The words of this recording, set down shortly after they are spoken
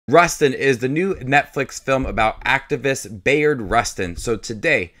Rustin is the new Netflix film about activist Bayard Rustin. So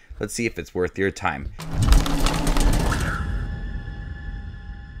today, let's see if it's worth your time.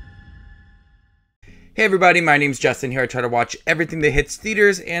 Hey everybody, my name's Justin here. I try to watch everything that hits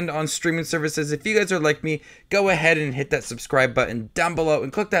theaters and on streaming services. If you guys are like me, go ahead and hit that subscribe button down below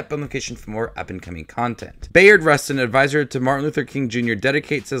and click that bell notification for more up-and-coming content. Bayard Rustin, advisor to Martin Luther King Jr.,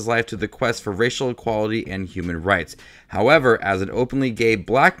 dedicates his life to the quest for racial equality and human rights. However, as an openly gay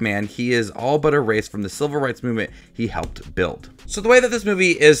black man, he is all but erased from the civil rights movement he helped build. So the way that this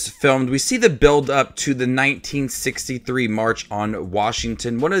movie is filmed, we see the build up to the 1963 March on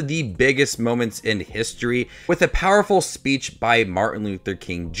Washington, one of the biggest moments in history, with a powerful speech by Martin Luther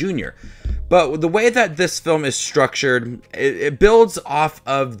King Jr. But the way that this film is structured, it builds off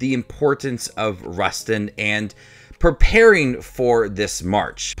of the importance of Rustin and preparing for this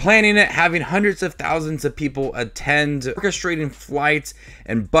march, planning it, having hundreds of thousands of people attend, orchestrating flights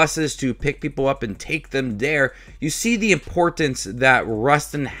and buses to pick people up and take them there. You see the importance that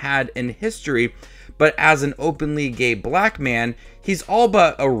Rustin had in history, but as an openly gay black man, he's all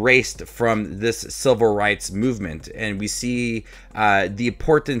but erased from this civil rights movement. And we see the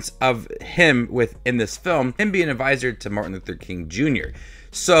importance of him within this film, him being an advisor to Martin Luther King Jr.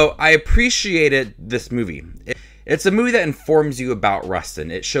 So I appreciated this movie. It's a movie that informs you about Rustin.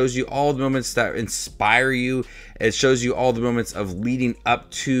 It shows you all the moments that inspire you. It shows you all the moments of leading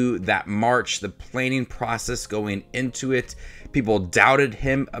up to that march, the planning process going into it. People doubted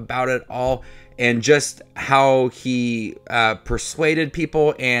him about it all, and just how he persuaded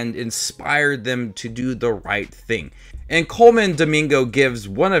people and inspired them to do the right thing. And Colman Domingo gives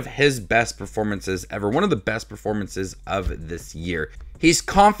one of his best performances ever, one of the best performances of this year. He's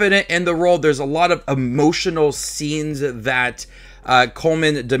confident in the role. There's a lot of emotional scenes that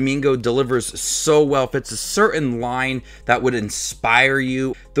Colman Domingo delivers so well. If it's a certain line that would inspire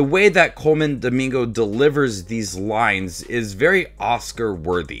you, the way that Colman Domingo delivers these lines is very Oscar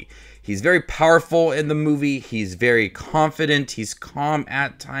worthy. He's very powerful in the movie. He's very confident. He's calm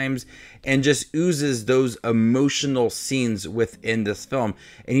at times and just oozes those emotional scenes within this film.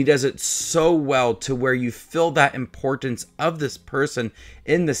 And he does it so well to where you feel that importance of this person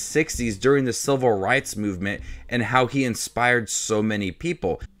in the 60s during the civil rights movement and how he inspired so many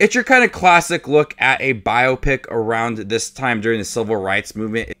people. It's your kind of classic look at a biopic around this time during the civil rights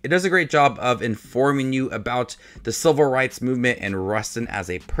movement. It does a great job of informing you about the civil rights movement and Rustin as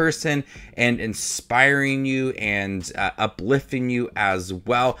a person and inspiring you and uplifting you as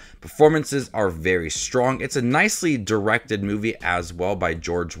well. Performances are very strong. It's a nicely directed movie as well by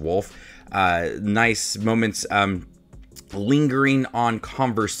George Wolfe. Nice moments lingering on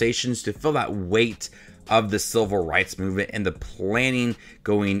conversations to feel that weight of the civil rights movement and the planning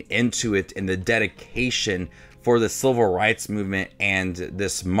going into it and the dedication for the civil rights movement and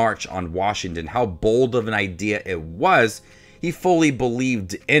this march on Washington. How bold of an idea it was. He fully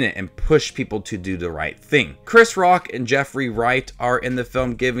believed in it and pushed people to do the right thing. Chris Rock and Jeffrey Wright are in the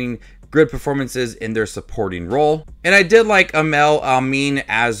film, giving good performances in their supporting role. And I did like Amel Amin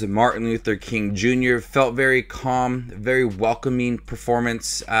as Martin Luther King Jr. Felt very calm, very welcoming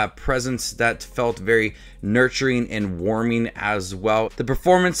performance, presence that felt very nurturing and warming as well. The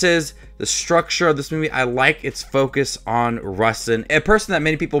performances, the structure of this movie, I like its focus on Rustin, a person that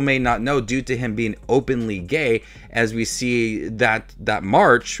many people may not know due to him being openly gay. As we see that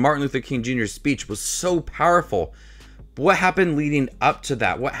march, Martin Luther King Jr.'s speech was so powerful. What happened leading up to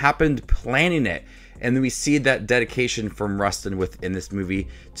that? What happened planning it? And then we see that dedication from Rustin within this movie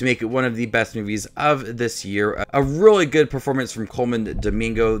to make it one of the best movies of this year. A really good performance from Colman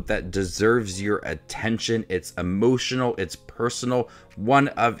Domingo that deserves your attention. It's emotional, it's personal, one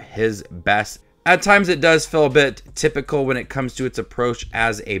of his best. At times it does feel a bit typical when it comes to its approach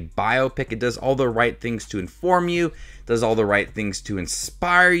as a biopic. It does all the right things to inform you, does all the right things to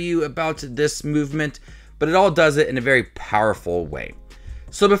inspire you about this movement, but it all does it in a very powerful way.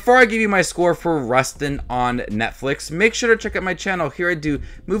 So before I give you my score for Rustin on Netflix, make sure to check out my channel. Here I do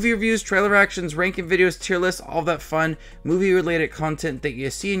movie reviews, trailer reactions, ranking videos, tier lists, all that fun movie related content that you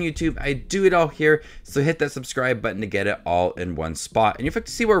see on YouTube. I do it all here, so hit that subscribe button to get it all in one spot. And if you like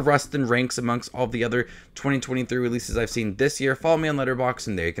to see where Rustin ranks amongst all the other 2023 releases I've seen this year, follow me on Letterboxd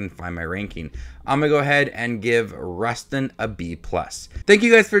and there you can find my ranking. I'm gonna go ahead and give Rustin a B+. Thank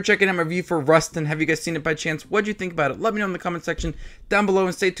you guys for checking out my review for Rustin. Have you guys seen it by chance? What'd you think about it? Let me know in the comment section down below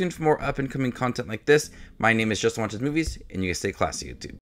and stay tuned for more up and coming content like this. My name is Justin Watches Movies and you guys stay classy, YouTube.